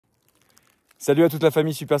Salut à toute la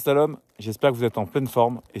famille Super Slalom, j'espère que vous êtes en pleine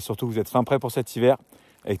forme et surtout que vous êtes fin prêts pour cet hiver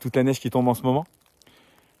avec toute la neige qui tombe en ce moment.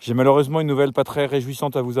 J'ai malheureusement une nouvelle pas très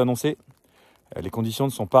réjouissante à vous annoncer. Les conditions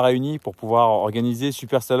ne sont pas réunies pour pouvoir organiser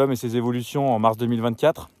Super Slalom et ses évolutions en mars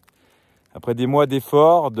 2024. Après des mois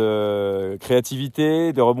d'efforts, de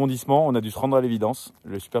créativité, de rebondissements, on a dû se rendre à l'évidence.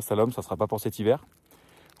 Le Super Slalom, ça ne sera pas pour cet hiver.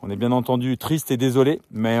 On est bien entendu triste et désolé,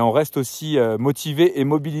 mais on reste aussi motivé et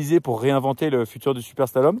mobilisé pour réinventer le futur du Super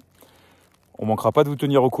Slalom. On ne manquera pas de vous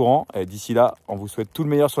tenir au courant. D'ici là, on vous souhaite tout le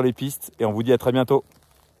meilleur sur les pistes et on vous dit à très bientôt.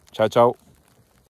 Ciao, ciao.